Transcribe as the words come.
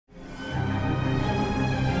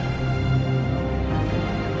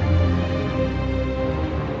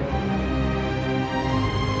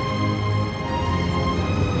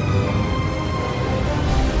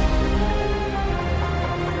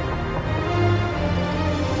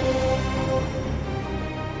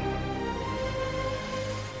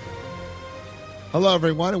Hello,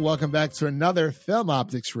 everyone, and welcome back to another Film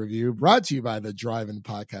Optics review brought to you by the Drive-In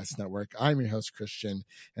Podcast Network. I'm your host, Christian,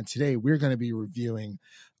 and today we're going to be reviewing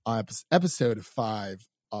episode 5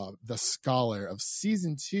 of The Scholar of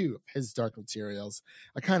Season 2 of His Dark Materials.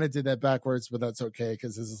 I kind of did that backwards, but that's okay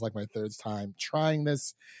because this is like my third time trying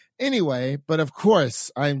this anyway. But of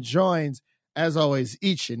course, I'm joined, as always,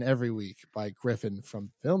 each and every week by Griffin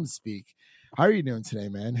from Film Speak. How are you doing today,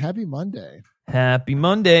 man? Happy Monday. Happy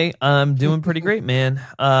Monday. I'm doing pretty great, man.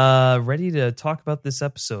 Ready to talk about this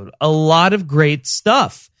episode. A lot of great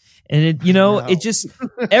stuff. And it just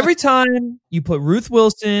every time you put Ruth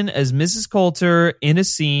Wilson as Mrs. Coulter in a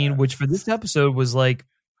scene, which for this episode was like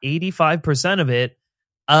 85% of it,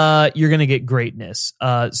 you're going to get greatness.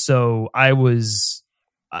 So I was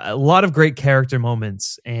a lot of great character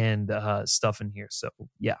moments and stuff in here. So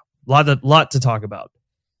yeah, lot to talk about.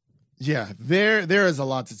 Yeah, there is a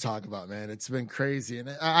lot to talk about, man. It's been crazy. And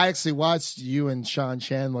I actually watched you and Sean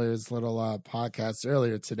Chandler's little podcast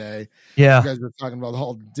earlier today. Yeah. You guys were talking about the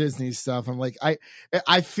whole Disney stuff. I'm like,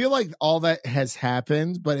 I feel like all that has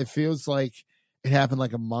happened, but it feels like it happened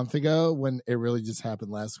like a month ago when it really just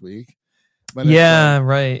happened last week. But yeah,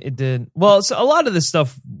 right. It did. Well, so a lot of this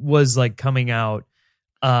stuff was like coming out,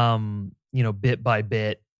 bit by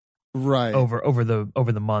bit. Right. Over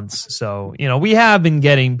the months. So, we have been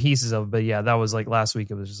getting pieces of it, but yeah, that was like last week.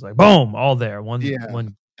 It was just like boom, all there. One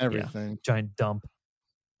everything. Giant dump.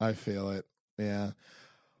 I feel it. Yeah.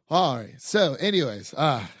 All right. So anyways,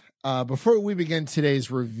 before we begin today's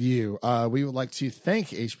review, we would like to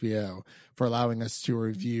thank HBO for allowing us to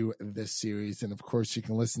review this series. And of course, you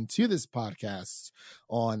can listen to this podcast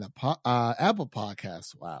on Apple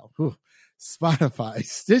Podcasts. Wow. Whew. Spotify,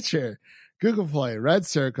 Stitcher, Google Play, Red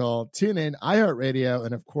Circle, TuneIn, iHeartRadio,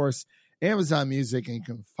 and of course, Amazon Music. And you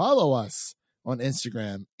can follow us on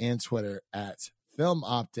Instagram and Twitter at Film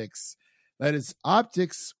Optics. That is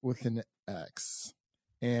Optics with an X.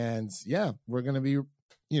 And yeah, we're going to be,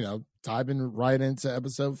 diving right into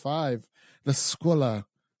episode 5, The Scholar.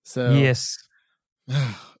 So yes.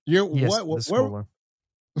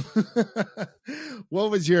 What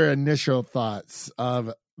was your initial thoughts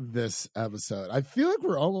of this episode? I feel like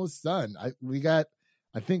we're almost done. We got,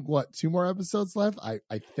 I think, 2 more episodes left. I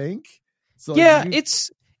think. So yeah, it's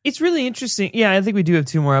really interesting. Yeah, I think we do have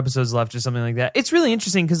 2 more episodes left or something like that. It's really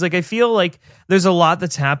interesting because like I feel like there's a lot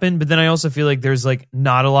that's happened, but then I also feel like there's like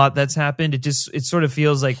not a lot that's happened. It sort of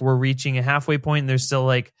feels like we're reaching a halfway point and there's still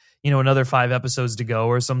like, another 5 episodes to go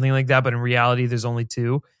or something like that, but in reality there's only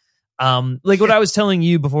 2. What I was telling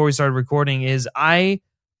you before we started recording is I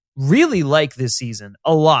really like this season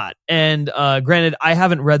a lot. And granted, I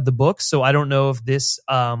haven't read the books, so I don't know if this,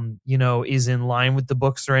 is in line with the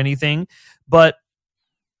books or anything. But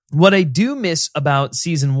what I do miss about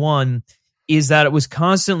season 1 is that it was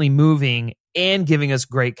constantly moving and giving us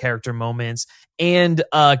great character moments and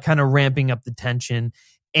kind of ramping up the tension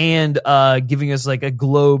and giving us like a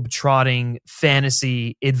globe-trotting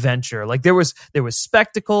fantasy adventure. Like there was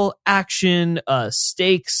spectacle, action,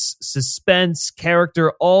 stakes, suspense,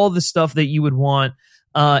 character, all the stuff that you would want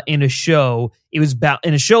in a show. It was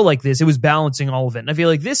in a show like this, it was balancing all of it. And I feel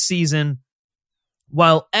like this season,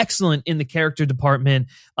 while excellent in the character department,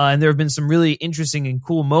 and there have been some really interesting and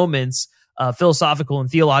cool moments, philosophical and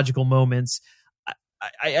theological moments,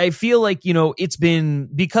 I feel like, it's been,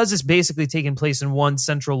 because it's basically taken place in one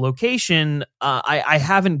central location, I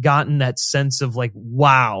haven't gotten that sense of like,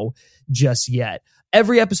 wow, just yet.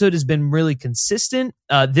 Every episode has been really consistent,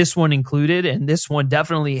 this one included, and this one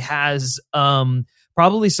definitely has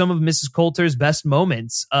probably some of Mrs. Coulter's best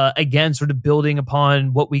moments, again, sort of building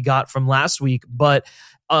upon what we got from last week. But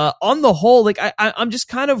on the whole, like I'm just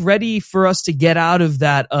kind of ready for us to get out of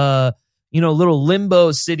that little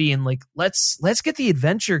limbo city and like let's get the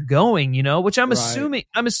adventure going, which I'm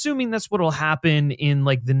assuming that's what'll happen in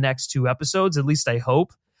like the next 2 episodes, at least I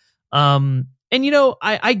hope. And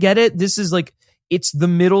I get it. This is like, it's the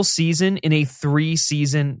middle season in a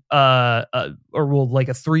 3-season like a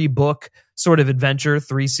 3-book sort of adventure,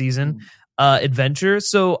 3-season adventure.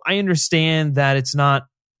 So I understand that it's not,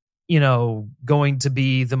 going to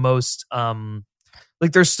be the most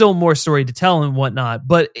like there's still more story to tell and whatnot,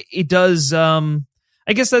 but it does. I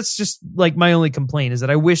guess that's just like my only complaint is that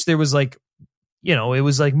I wish there was like, it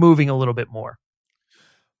was like moving a little bit more.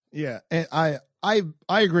 Yeah, and I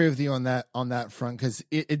agree with you on that front because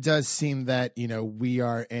it does seem that we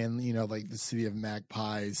are in like the city of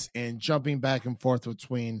magpies and jumping back and forth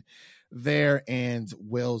between there and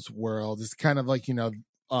Will's world. It's kind of like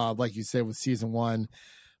like you said with season 1,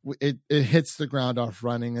 it hits the ground off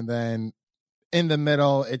running, and then in the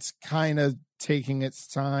middle, it's kind of taking its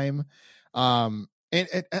time. and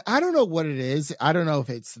I don't know what it is. I don't know if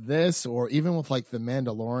it's this or even with like the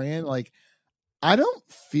Mandalorian. Like, I don't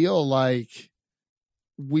feel like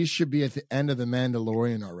we should be at the end of the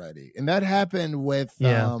Mandalorian already, and that happened with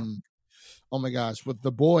oh my gosh, with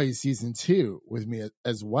The Boys season 2 with me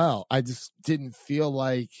as well. I just didn't feel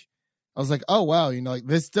like, I was like, oh wow, like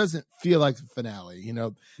this doesn't feel like the finale.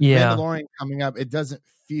 Mandalorian coming up, it doesn't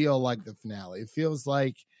feel like the finale. It feels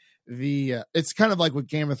like it's kind of like with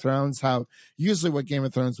Game of Thrones, how usually what Game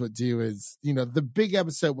of Thrones would do is, the big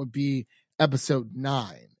episode would be episode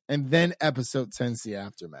 9, and then episode 10's the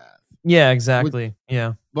aftermath. Yeah, exactly.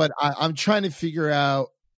 But I'm trying to figure out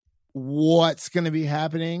what's going to be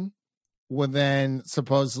happening within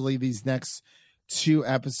supposedly these next 2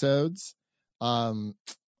 episodes.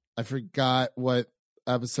 I forgot what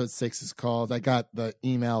episode 6 is called. I got the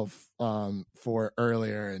email for it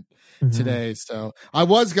earlier today, so I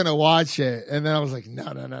was gonna watch it, and then I was like, no.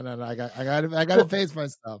 I got to face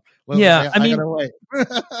myself. I mean, gotta wait.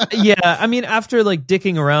 I mean, after like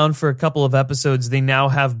dicking around for a couple of episodes, they now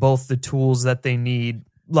have both the tools that they need.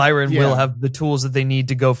 Lyra and Will have the tools that they need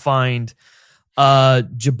to go find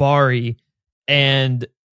Jabari and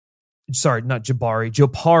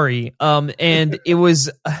Jopari. And it was,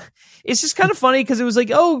 it's just kind of funny because it was like,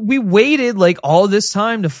 oh, we waited like all this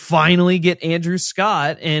time to finally get Andrew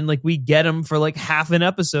Scott, and like we get him for like half an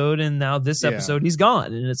episode, and now this episode he's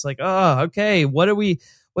gone, and it's like, oh, okay,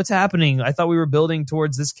 what's happening? I thought we were building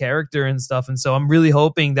towards this character and stuff, and so I'm really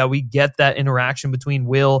hoping that we get that interaction between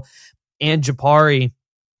Will and Jopari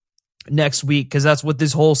next week, because that's what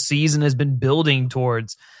this whole season has been building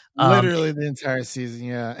towards. Literally the entire season,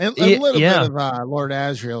 and a little bit of Lord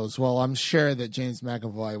Asriel as well. I'm sure that James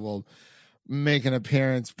McAvoy will make an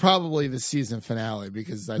appearance, probably the season finale,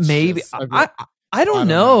 because that's maybe I don't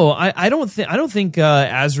know. I don't think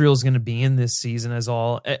Asriel is going to be in this season at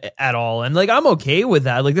all, and like I'm okay with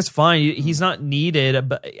that. Like that's fine. He's not needed,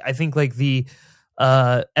 but I think like the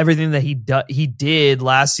everything that he did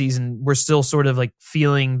last season, we're still sort of like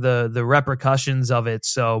feeling the repercussions of it.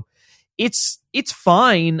 So it's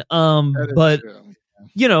fine. But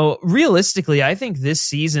realistically, I think this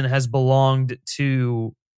season has belonged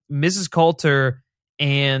to Mrs. Coulter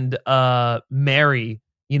and Mary.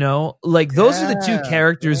 Like those are the 2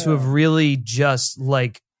 characters who have really just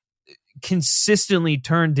like consistently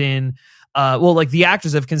turned in. Like the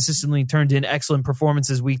actors have consistently turned in excellent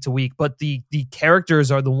performances week to week, but the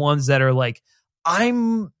characters are the ones that are like,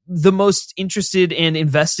 I'm the most interested and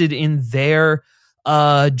invested in their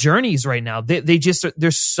journeys right now.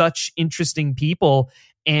 They're such interesting people,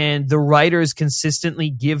 and the writers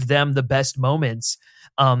consistently give them the best moments.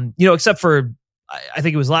 Except for I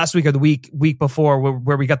think it was last week or the week before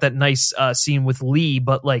where we got that nice scene with Lee,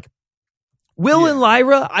 but like Will and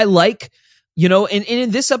Lyra, I like. And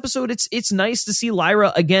in this episode, it's nice to see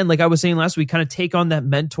Lyra again, like I was saying last week, kind of take on that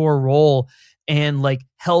mentor role and like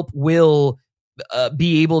help Will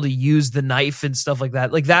be able to use the knife and stuff like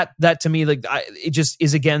that. Like that to me, like it just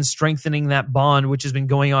is again strengthening that bond, which has been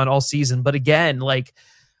going on all season. But again, like,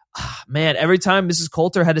 man, every time Mrs.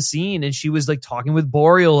 Coulter had a scene and she was like talking with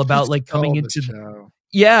Boreal about like coming into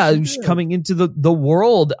coming into the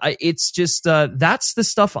world, it's just that's the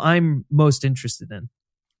stuff I'm most interested in.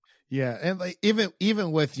 Yeah, and like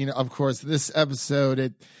even with of course this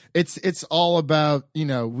episode, it's all about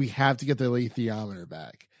we have to get the alethiometer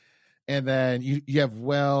back, and then you have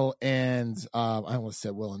Will and I almost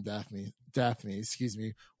said Will and Daphne, excuse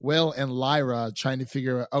me, Will and Lyra trying to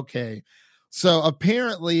figure out, okay, so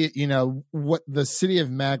apparently what the city of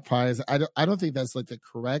Magpies, I don't think that's like the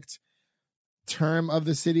correct term of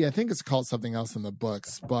the city. I think it's called something else in the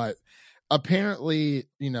books, but apparently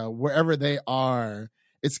wherever they are,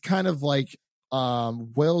 it's kind of like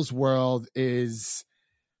Will's world is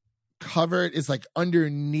covered, is like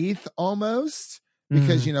underneath almost,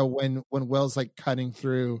 because when Will's like cutting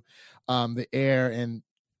through the air, and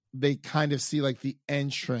they kind of see like the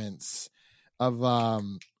entrance of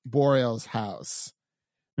Boreal's house,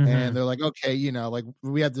 and they're like, okay, like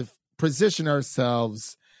we have to position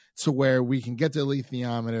ourselves to where we can get the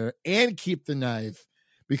alethiometer and keep the knife,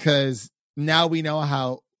 because now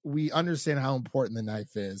we understand how important the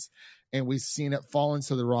knife is, and we've seen it fall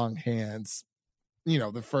into the wrong hands,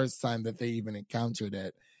 the first time that they even encountered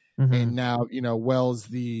it. And now, Wells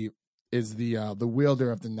is the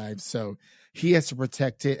wielder of the knife, so he has to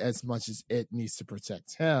protect it as much as it needs to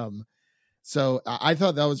protect him. So I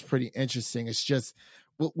thought that was pretty interesting. It's just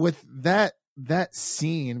with that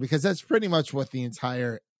scene, because that's pretty much what the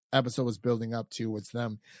entire episode was building up to, was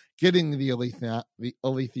them getting the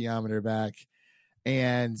alethiometer back.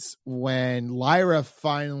 And when Lyra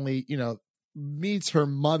finally, meets her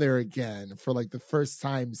mother again for like the first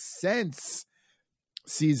time since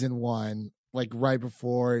season 1, like right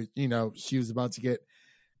before, she was about to get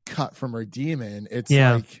cut from her demon. It's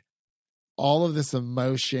like all of this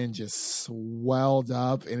emotion just swelled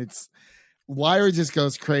up, and it's Lyra just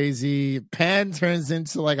goes crazy. Pan turns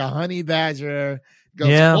into like a honey badger, goes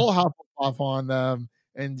full Hufflepuff on them,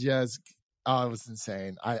 and just it was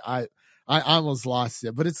insane. I almost lost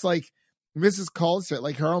it, but it's like Mrs. Coulter,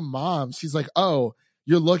 like her own mom, she's like, "Oh,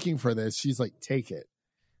 you're looking for this." She's like, "Take it."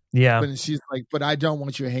 Yeah. But she's like, "But I don't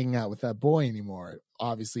want you hanging out with that boy anymore."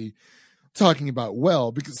 Obviously, talking about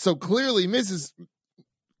Will, because so clearly Mrs.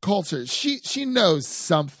 Coulter, she knows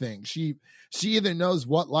something. She either knows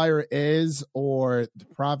what Lyra is or the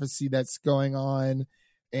prophecy that's going on,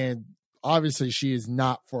 and obviously she is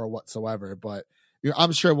not for it whatsoever. But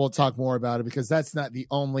I'm sure we'll talk more about it, because that's not the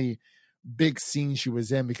only big scene she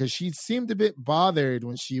was in, because she seemed a bit bothered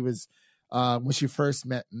when she was when she first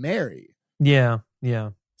met Mary. Yeah.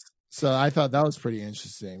 So I thought that was pretty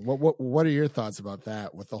interesting. What are your thoughts about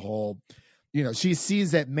that? With the whole, she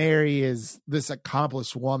sees that Mary is this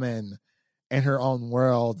accomplished woman in her own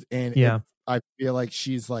world, and I feel like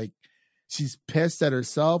she's pissed at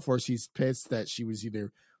herself, or she's pissed that she was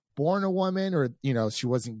either born a woman, or she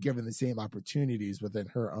wasn't given the same opportunities within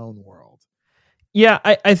her own world. Yeah,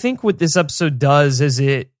 I think what this episode does is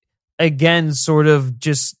it, again, sort of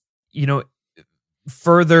just,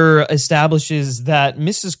 further establishes that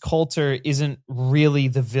Mrs. Coulter isn't really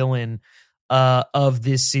the villain of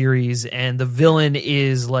this series, and the villain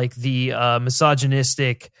is like the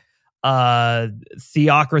misogynistic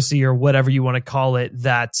theocracy, or whatever you want to call it,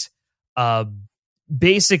 that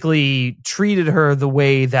basically treated her the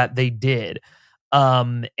way that they did.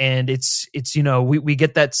 And it's we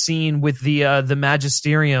get that scene with the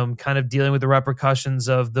magisterium kind of dealing with the repercussions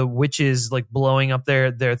of the witches like blowing up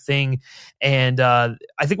their thing. And I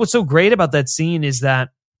think what's so great about that scene is that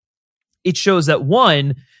it shows that,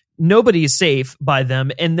 one, nobody is safe by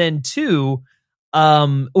them, and then two,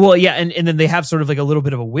 and then they have sort of like a little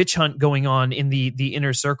bit of a witch hunt going on in the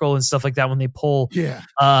inner circle and stuff like that when they pull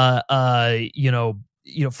Father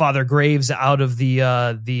Graves out of the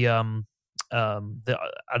out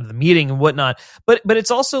of the meeting and whatnot, but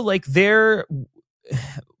it's also like they're,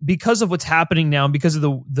 because of what's happening now, and because of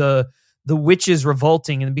the witches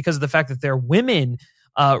revolting, and because of the fact that they're women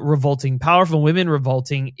revolting, powerful women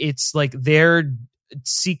revolting, it's like they're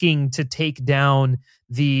seeking to take down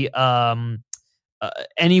the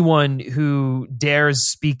anyone who dares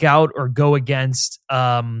speak out or go against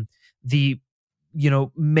the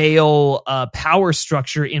male power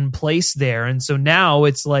structure in place there. And so now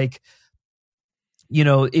it's like,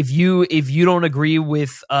 if you don't agree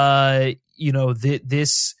with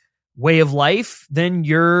this way of life, then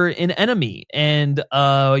you're an enemy, and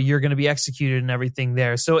you're going to be executed and everything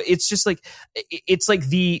there. So it's just like, it's like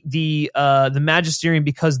the magisterium,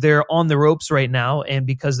 because they're on the ropes right now, and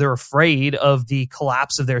because they're afraid of the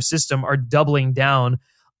collapse of their system, are doubling down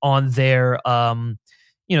on their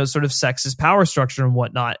sort of sexist power structure and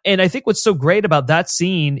whatnot. And I think what's so great about that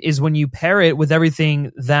scene is when you pair it with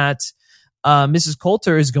everything that Mrs.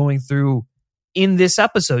 Coulter is going through in this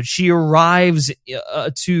episode. She arrives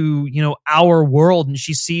to our world, and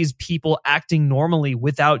she sees people acting normally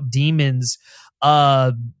without demons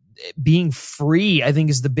being free, I think,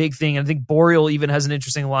 is the big thing. And I think Boreal even has an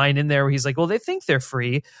interesting line in there where he's like, well, they think they're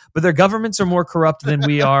free, but their governments are more corrupt than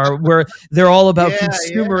we are, where they're all about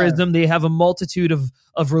consumerism. Yeah. They have a multitude of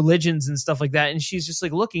religions and stuff like that. And she's just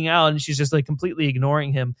like looking out, and she's just like completely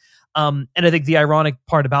ignoring him. And I think the ironic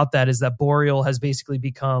part about that is that Boreal has basically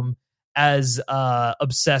become as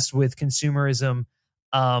obsessed with consumerism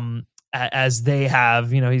as they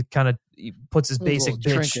have. He puts his basic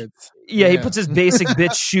bitch. Trinkets. Yeah, he puts his basic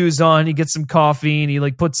bitch shoes on. He gets some coffee, and he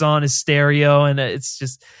like puts on his stereo, and it's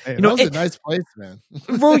just that was a nice place, man.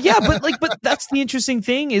 Well, yeah, but that's the interesting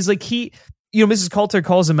thing is like Mrs. Coulter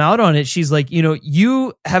calls him out on it. She's like,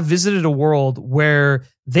 you have visited a world where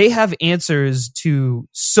they have answers to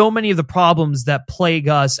so many of the problems that plague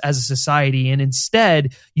us as a society, and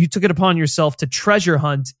instead you took it upon yourself to treasure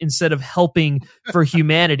hunt instead of helping for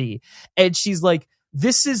humanity. And she's like,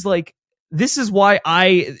 this is why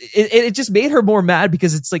it just made her more mad,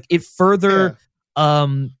 because it's like it further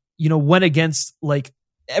went against like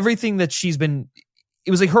everything that she's been. It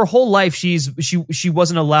was like her whole life she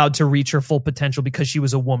wasn't allowed to reach her full potential because she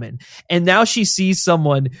was a woman, and now she sees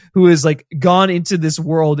someone who is like gone into this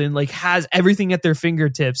world and like has everything at their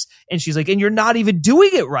fingertips, and she's like, and you're not even doing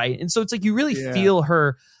it right. And so it's like you really feel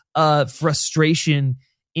her frustration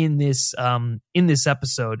in this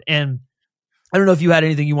episode. And I don't know if you had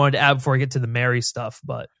anything you wanted to add before I get to the Mary stuff,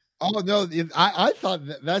 but Oh no, I thought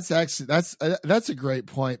that's actually that's a great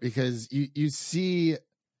point, because you see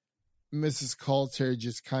Mrs. Coulter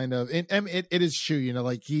just kind of, and it is true,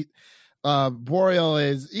 like Boreal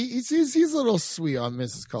he's a little sweet on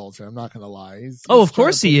Mrs. Coulter. I'm not gonna lie. He's of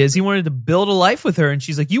course he is. He wanted to build a life with her, and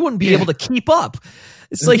she's like, you wouldn't be able to keep up.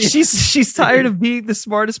 It's like she's tired of being the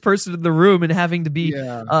smartest person in the room and having to be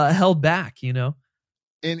held back,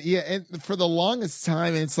 And for the longest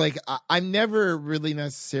time, it's like I never really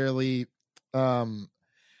necessarily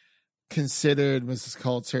considered Mrs.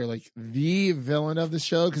 Coulter like the villain of the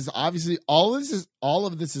show, because obviously all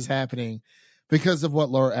of this is happening because of what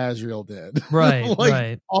Lord Asriel did. Right,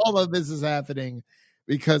 right. All of this is happening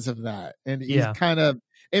because of that. And he's kind of,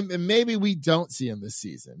 and maybe we don't see him this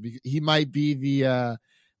season. He might be the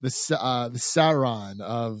Sauron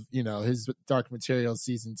of, his Dark Materials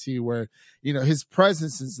season 2, where, his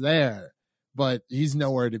presence is there, but he's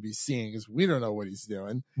nowhere to be seen because we don't know what he's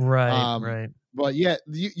doing. Right, right. But yeah,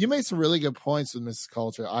 you made some really good points with Mrs.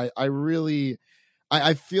 Coulter.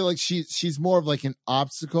 I feel like she's more of like an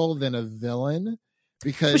obstacle than a villain,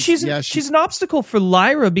 because she's an obstacle for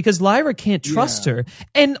Lyra, because Lyra can't trust her.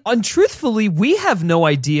 And untruthfully, we have no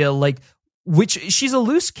idea which she's a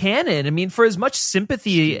loose cannon. I mean, for as much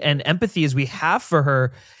sympathy and empathy as we have for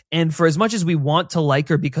her, and for as much as we want to like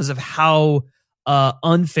her because of how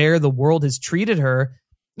unfair the world has treated her,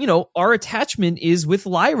 our attachment is with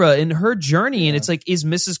Lyra and her journey. And it's like, is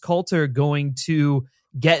Mrs. Coulter going to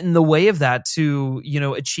get in the way of that to,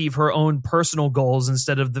 achieve her own personal goals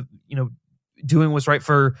instead of doing what's right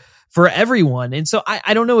for everyone? And so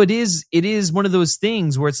I don't know. It is one of those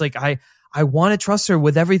things where it's like, I want to trust her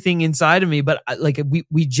with everything inside of me, but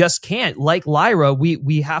we just can't. Like Lyra,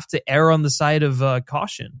 we have to err on the side of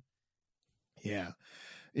caution. Yeah.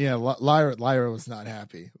 Lyra was not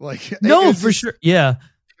happy. No, for sure. Yeah.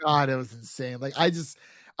 God, it was insane.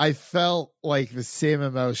 I felt like the same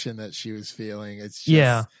emotion that she was feeling. It's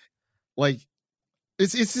just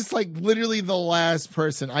it's just like literally the last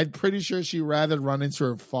person. I'm pretty sure she'd rather run into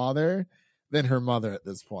her father than her mother at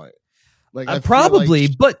this point. Probably,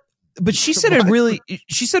 but she said a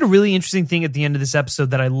really interesting thing at the end of this episode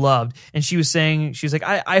that I loved. And she was like,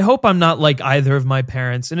 I hope I'm not like either of my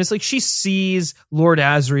parents. And it's like she sees Lord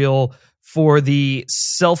Asriel for the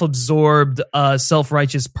self-absorbed,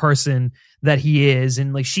 self-righteous person that he is.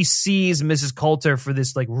 And she sees Mrs. Coulter for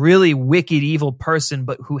this really wicked, evil person,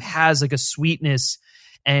 but who has a sweetness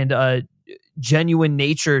and genuine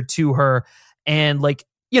nature to her. And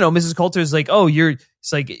Mrs. Coulter is like, oh,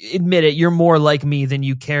 admit it, you're more like me than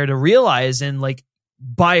you care to realize. And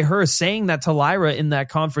by her saying that to Lyra in that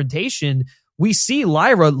confrontation, we see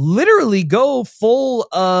Lyra literally go full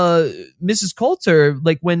Mrs. Coulter,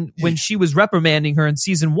 when she was reprimanding her in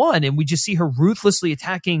season 1, and we just see her ruthlessly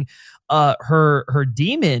attacking her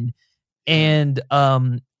demon. And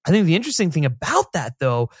I think the interesting thing about that,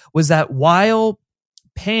 though, was that while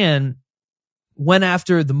Pan went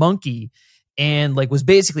after the monkey and was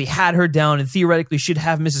basically had her down and theoretically should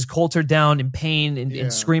have Mrs. Coulter down in pain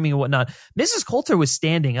and screaming and whatnot, Mrs. Coulter was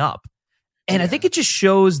standing up. And I think it just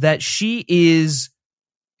shows that she is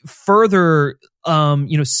further,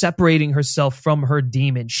 separating herself from her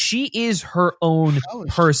demon. She is her own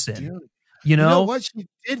person. You know what she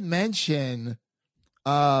did mention,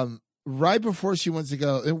 right before she wants to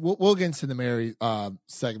go, and we'll get into the Mary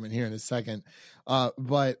segment here in a second.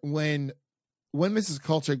 But when Mrs.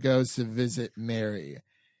 Coulter goes to visit Mary,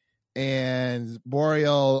 and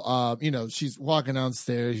Boreal, she's walking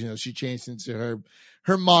downstairs, she changed into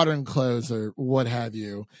her modern clothes or what have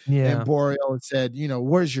you. Yeah. And Boreal said,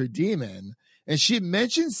 where's your demon? And she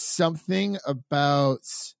mentioned something about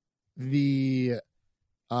the,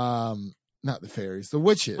 not the fairies, the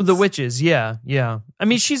witches. The witches. Yeah. Yeah. I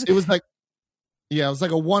mean, it was like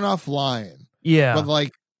a one-off line. Yeah. But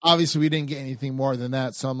obviously we didn't get anything more than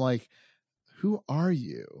that. So I'm like, who are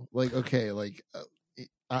you? Okay.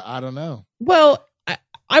 I don't know. Well,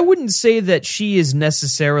 I wouldn't say that she is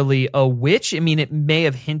necessarily a witch. I mean, it may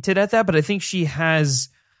have hinted at that, but I think she has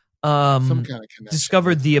some kind of connection,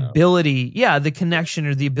 discovered the ability, the connection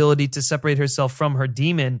or the ability to separate herself from her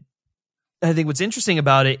demon. I think what's interesting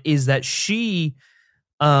about it is that she,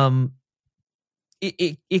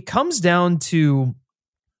 it comes down to,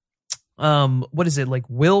 what is it,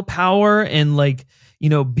 willpower and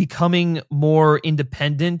becoming more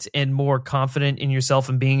independent and more confident in yourself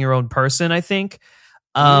and being your own person, I think.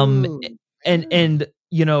 And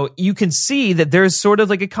you can see that there's sort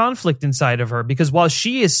of a conflict inside of her, because while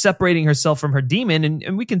she is separating herself from her demon,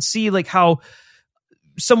 and we can see how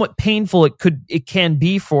somewhat painful it can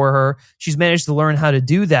be for her, she's managed to learn how to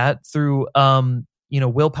do that through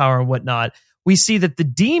willpower and whatnot. we see that the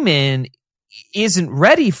demon isn't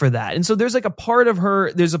ready for that. And so there's like a part of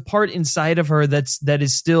her, there's a part inside of her that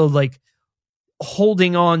is still like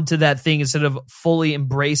holding on to that thing instead of fully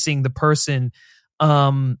embracing the person,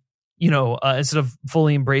 instead of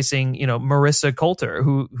fully embracing, Marissa Coulter,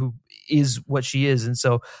 who is what she is. And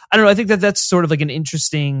so I don't know, I think that's sort of like an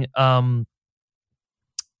interesting thing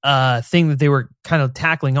that they were kind of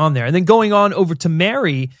tackling on there. And then going on over to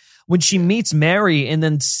Mary, when she meets Mary, and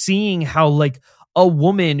then seeing how like a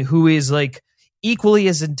woman who is like equally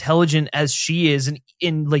as intelligent as she is, and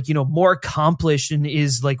in like, more accomplished, and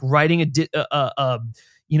is like writing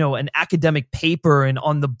an academic paper and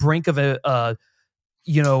on the brink of a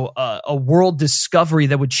world discovery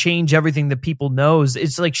that would change everything that people knows.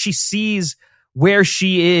 It's like she sees where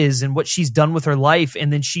she is and what she's done with her life,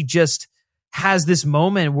 and then she just has this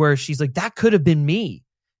moment where she's like, that could have been me.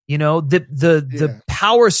 The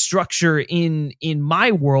power structure in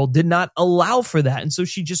my world did not allow for that. And so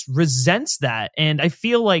she just resents that. And I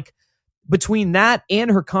feel like between that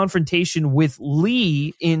and her confrontation with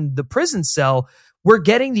Lee in the prison cell, we're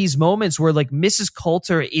getting these moments where like Mrs.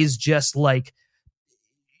 Coulter is just like,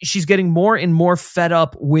 she's getting more and more fed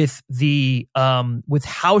up with with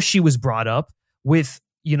how she was brought up, with,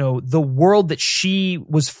 the world that she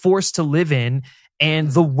was forced to live in,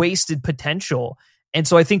 and the wasted potential. And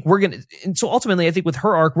so I think ultimately I think with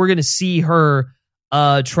her arc, we're going to see her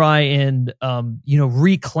try and,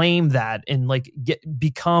 reclaim that, and like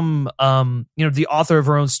become, the author of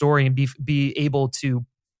her own story, and be able to,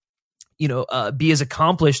 be as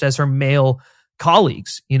accomplished as her male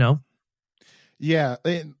colleagues, Yeah.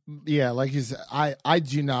 Like you said, I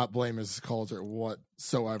do not blame Mrs. Coulter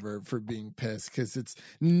whatsoever for being pissed, because it's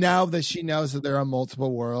now that she knows that there are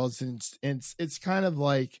multiple worlds, and it's kind of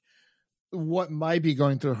like, what might be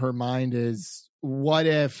going through her mind is, what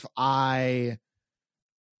if I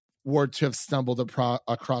were to have stumbled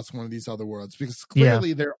across one of these other worlds? Because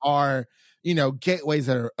clearly there are, gateways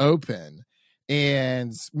that are open.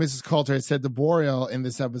 And Mrs. Coulter has said to Boreal in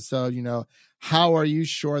this episode, how are you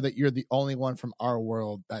sure that you're the only one from our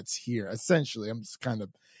world that's here? Essentially, I'm just kind of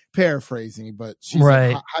paraphrasing, but she's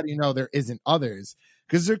right. Like, how do you know there isn't others?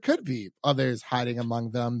 Because there could be others hiding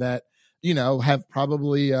among them that, have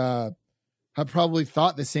probably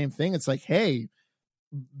thought the same thing. It's like, hey,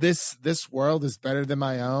 this world is better than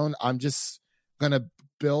my own. I'm just gonna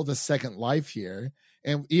build a second life here.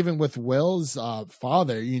 And even with Will's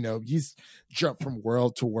father, he's jumped from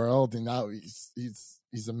world to world, and now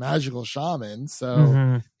he's a magical shaman.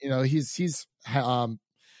 So he's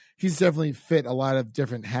definitely fit a lot of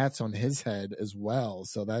different hats on his head as well.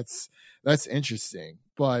 So that's interesting.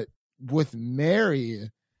 But with Mary,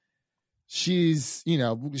 she's,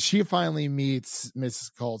 she finally meets Mrs.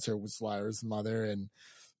 Coulter, with Lyra's mother, and,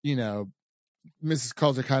 Mrs.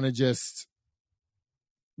 Coulter kind of just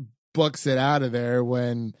books it out of there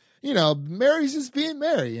when, Mary's just being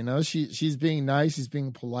Mary, she's being nice, she's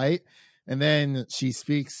being polite. And then she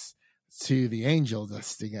speaks to the angel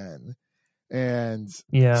dust again. And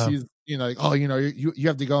she's, like, oh, you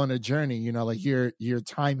have to go on a journey, like your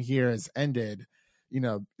time here has ended.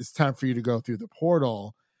 It's time for you to go through the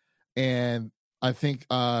portal. And I think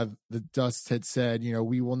the dust had said,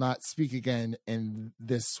 we will not speak again in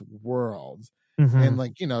this world. And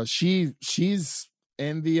like, she's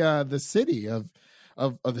in the city of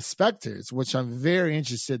the specters, which I'm very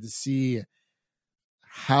interested to see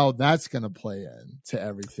how that's going to play into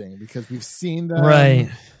everything, because we've seen that right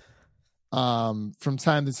from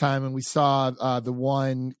time to time. And we saw the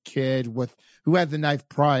one kid who had the knife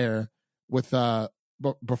prior with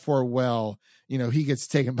before Will, he gets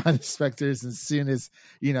taken by the specters as soon as,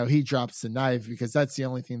 he drops the knife, because that's the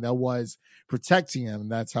only thing that was protecting him.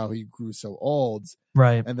 And that's how he grew so old.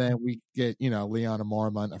 Right. And then we get, Leona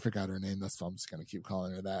Mormont. I forgot her name. That's why I'm just going to keep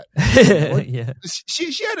calling her that. Yeah.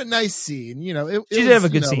 She had a nice scene, she did have a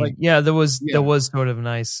good scene. Like, that was sort of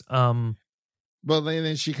nice. But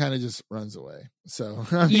then she kind of just runs away. So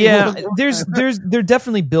they're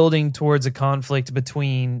definitely building towards a conflict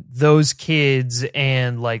between those kids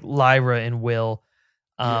and like Lyra and Will.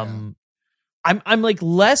 I'm like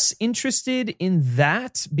less interested in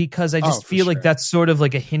that, because I just feel like that's sort of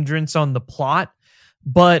like a hindrance on the plot.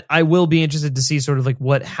 But I will be interested to see sort of like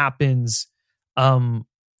what happens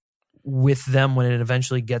with them when it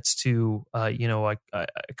eventually gets to a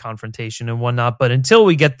confrontation and whatnot. But until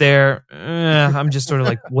we get there, I'm just sort of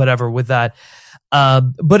like whatever with that.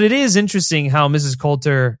 But it is interesting how Mrs.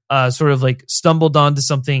 Coulter sort of like stumbled onto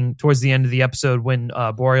something towards the end of the episode when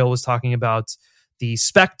Boreal was talking about the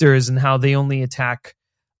specters and how they only attack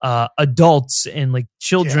adults, and like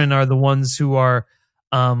children are the ones who are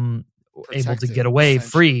able to get away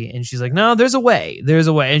free. And she's like, no, there's a way.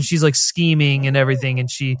 And she's like scheming and everything.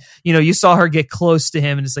 And she, you saw her get close to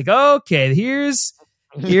him and it's like, okay, here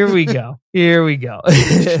we go. Here we go.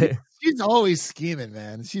 She's always scheming,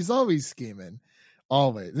 man. She's always scheming.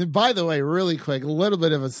 Always. And by the way, really quick, a little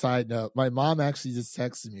bit of a side note. My mom actually just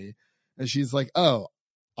texted me and she's like, oh,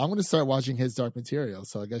 I'm going to start watching His Dark Materials.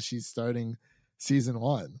 So I guess she's starting season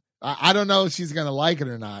 1. I don't know if she's going to like it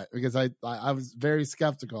or not because I was very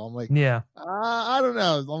skeptical. I'm like, yeah, I don't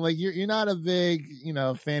know. I'm like, you're not a big,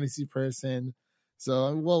 fantasy person.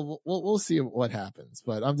 So we'll see what happens,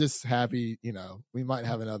 but I'm just happy, we might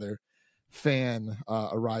have another fan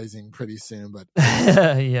arising pretty soon, but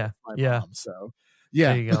yeah. Mom, so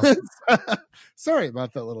yeah, there you go. Sorry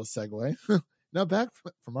about that little segue. Now back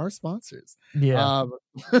from our sponsors. Yeah.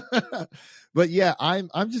 But yeah, I'm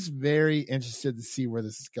just very interested to see where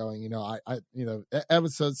this is going.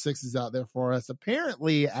 Episode 6 is out there for us.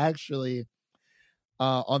 Apparently, actually,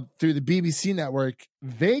 on through the BBC network,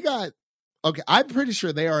 they got okay. I'm pretty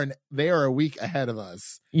sure they are a week ahead of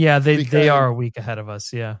us. Yeah, they are a week ahead of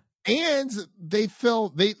us. Yeah, and they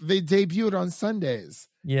debuted on Sundays.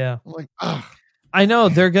 Yeah, I'm like, I know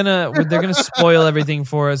they're gonna spoil everything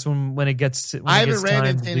for us when it gets. I haven't ran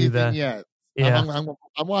into anything yet. Yeah,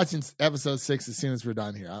 I'm watching episode 6 as soon as we're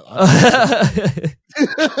done here.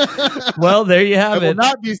 Well, there you have it. Will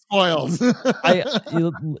not be spoiled.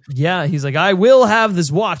 He's like, I will have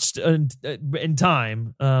this watched in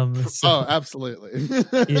time. Oh, absolutely.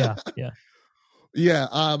 yeah. Yeah.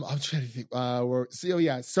 I'm trying to think.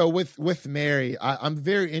 So with Mary, I'm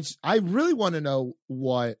very interested. I really want to know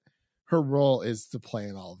what her role is to play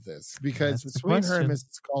in all of this because between her and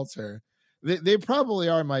Mrs. Coulter, they probably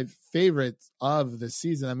are my favorite of the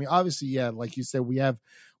season. I mean, obviously, yeah, like you said, we have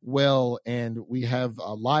Will and we have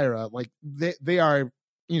Lyra. Like they are,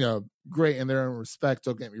 great in their own respect.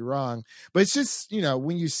 Don't get me wrong, but it's just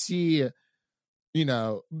when you see,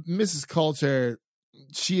 Mrs. Coulter,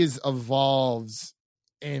 she is evolved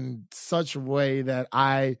in such a way that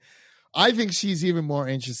I think she's even more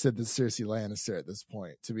interested than Cersei Lannister at this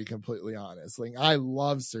point. To be completely honest, like I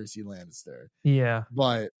love Cersei Lannister. Yeah,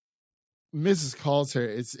 but Mrs. Coulter,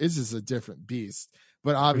 it's just a different beast.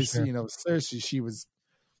 But obviously, Cersei,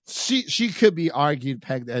 she could be argued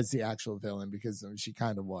pegged as the actual villain because she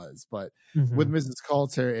kind of was. But with Mrs.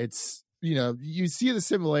 Coulter, it's you see the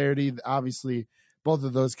similarity. Obviously, both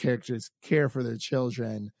of those characters care for their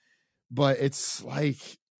children, but it's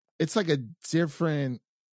like a different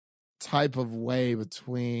type of way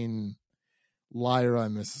between Lyra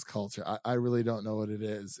and Mrs. Coulter. I really don't know what it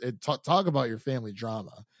is. Talk about your family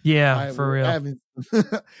drama. Yeah, for real.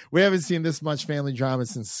 We haven't seen this much family drama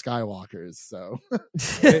since Skywalkers. So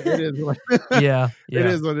it is what, it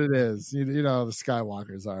is what it is. The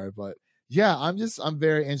Skywalkers are, but yeah, I'm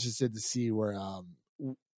very interested to see where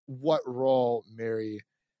what role Mary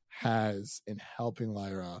has in helping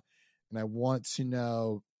Lyra, and I want to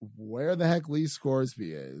know where the heck Lee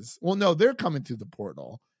Scoresby is. Well, no, they're coming through the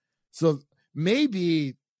portal, so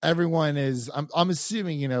maybe everyone is. I'm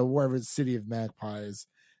assuming wherever the City of Magpies.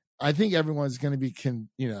 I think everyone's going to be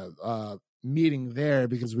meeting there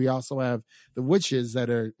because we also have the witches that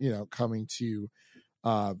are coming to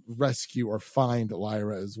rescue or find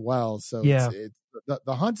Lyra as well. So it's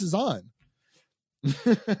the hunt is on.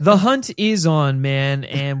 The hunt is on, man,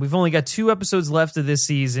 and we've only got 2 episodes left of this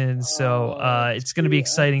season, so it's going to be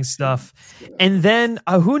exciting stuff. And then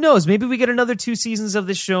who knows? Maybe we get another 2 seasons of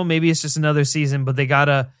this show. Maybe it's just another season, but they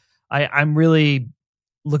gotta. I'm really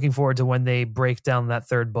looking forward to when they break down that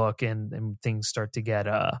 3rd book and things start to get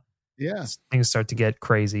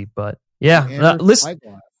crazy. But listen.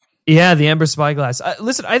 Yeah, the Amber Spyglass.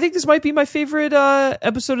 Listen, I think this might be my favorite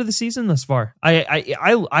episode of the season thus far. I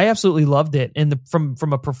absolutely loved it, and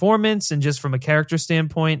from a performance and just from a character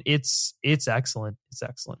standpoint, it's excellent. It's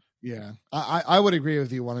excellent. Yeah, I would agree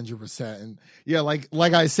with you 100%. And yeah, like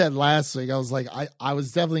I said last week, I was like, I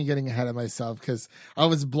was definitely getting ahead of myself because I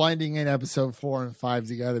was blending in episode 4 and 5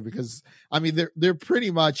 together because I mean they're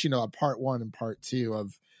pretty much a part 1 and part 2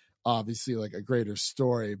 of obviously like a greater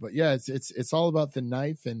story. But yeah, it's all about the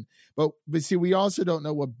knife, but see, we also don't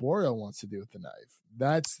know what Boreal wants to do with the knife.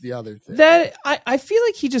 That's the other thing. That I feel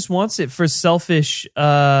like he just wants it for selfish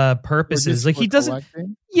purposes. Like he doesn't.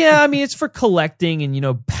 Collecting? Yeah, I mean it's for collecting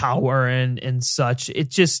and power and such. It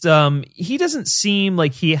just he doesn't seem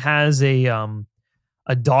like he has a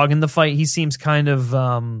dog in the fight. He seems kind of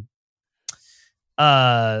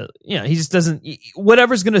he just doesn't.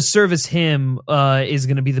 Whatever's going to service him is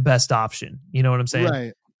going to be the best option. You know what I'm saying?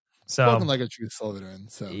 Right. So spoken like a true Slytherin.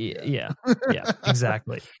 So yeah,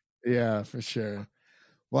 exactly. Yeah, for sure.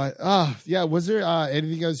 What? Yeah. Was there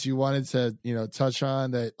anything else you wanted to, touch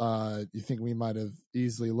on that you think we might have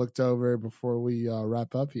easily looked over before we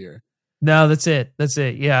wrap up here? No, that's it. That's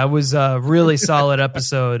it. Yeah, it was a really solid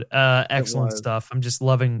episode. Excellent stuff. I'm just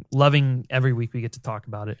loving every week we get to talk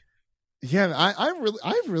about it. Yeah, I'm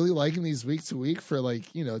really liking these week to week for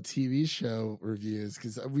TV show reviews,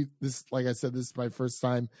 because like I said, this is my first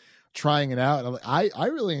time trying it out. And I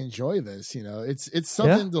really enjoy this. It's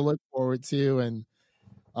something to look forward to, and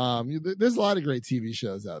there's a lot of great TV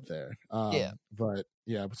shows out there. But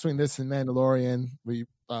yeah, between this and Mandalorian, we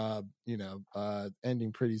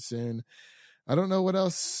ending pretty soon. I don't know what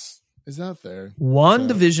else is out there.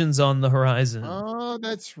 WandaVision's on the horizon. Oh,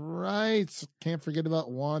 that's right. Can't forget about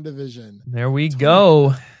WandaVision. There we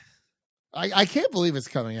go. I can't believe it's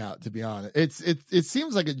coming out, to be honest. It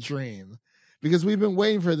seems like a dream, because we've been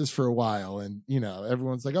waiting for this for a while, and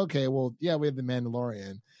everyone's like, okay, well, yeah, we have the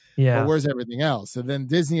Mandalorian. Yeah. But where's everything else? And then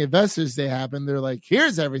Disney Investors Day happened. They're like,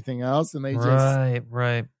 here's everything else, and they just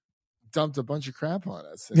dumped a bunch of crap on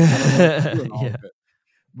us. Yeah.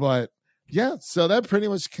 But yeah, so that pretty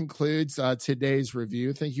much concludes today's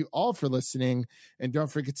review. Thank you all for listening, and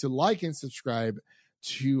don't forget to like and subscribe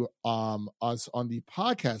to us on the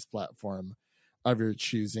podcast platform of your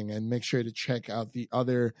choosing, and make sure to check out the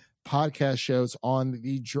other podcast shows on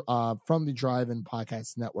the from the Drive-In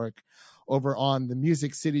Podcast Network over on the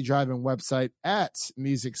Music City Drive-In website at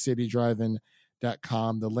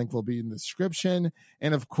musiccitydrivein.com. The link will be in the description.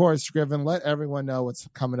 And of course, Griffin, let everyone know what's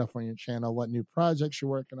coming up on your channel, what new projects you're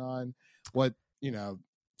working on, what videos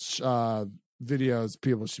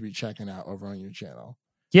people should be checking out over on your channel.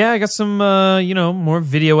 Yeah, I got some more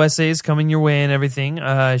video essays coming your way and everything.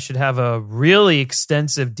 I should have a really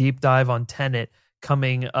extensive deep dive on Tenet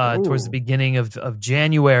coming towards the beginning of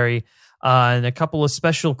January, and a couple of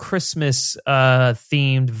special Christmas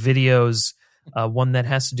themed videos. One that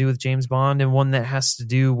has to do with James Bond, and one that has to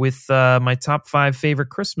do with my top 5 favorite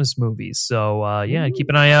Christmas movies. So keep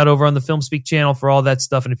an eye out over on the Film Speak channel for all that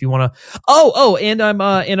stuff. And if you want to, and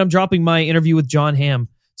I'm dropping my interview with John Hamm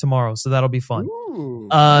tomorrow, so that'll be fun.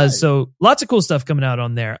 Nice. So lots of cool stuff coming out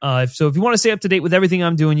on there. So if you want to stay up to date with everything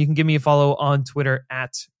I'm doing, you can give me a follow on Twitter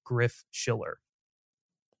at Griff Schiller.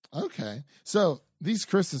 Okay, so these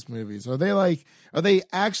Christmas movies, are they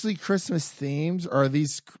actually Christmas themed, or are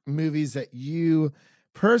these movies that you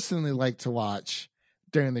personally like to watch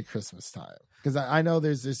during the Christmas time? Because I know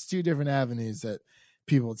there's 2 different avenues that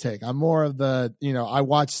people take. I'm more of the, I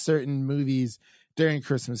watch certain movies during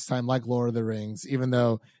Christmas time, like Lord of the Rings, even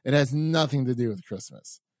though it has nothing to do with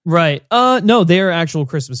Christmas. Right. No, they're actual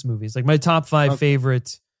Christmas movies. Like my top 5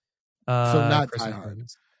 favorite. So not Christmas Die Hard.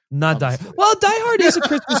 movies. Not Die Hard. Well, Die Hard is a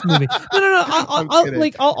Christmas movie. No.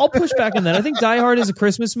 I'll push back on that. I think Die Hard is a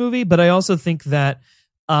Christmas movie, but I also think that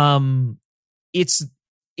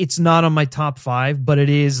it's not on my top 5, but it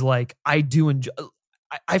is like I do enjoy.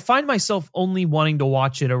 I find myself only wanting to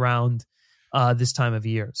watch it around this time of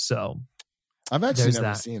year. So I've actually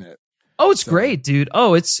never seen it. Oh, it's great, dude.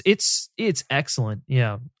 Oh, it's excellent.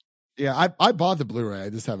 Yeah. Yeah, I bought the Blu-ray. I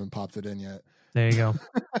just haven't popped it in yet. There you go.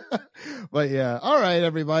 But yeah, all right,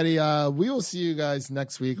 everybody. We will see you guys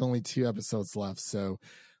next week. Only 2 episodes left, so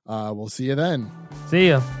we'll see you then. See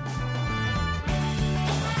ya.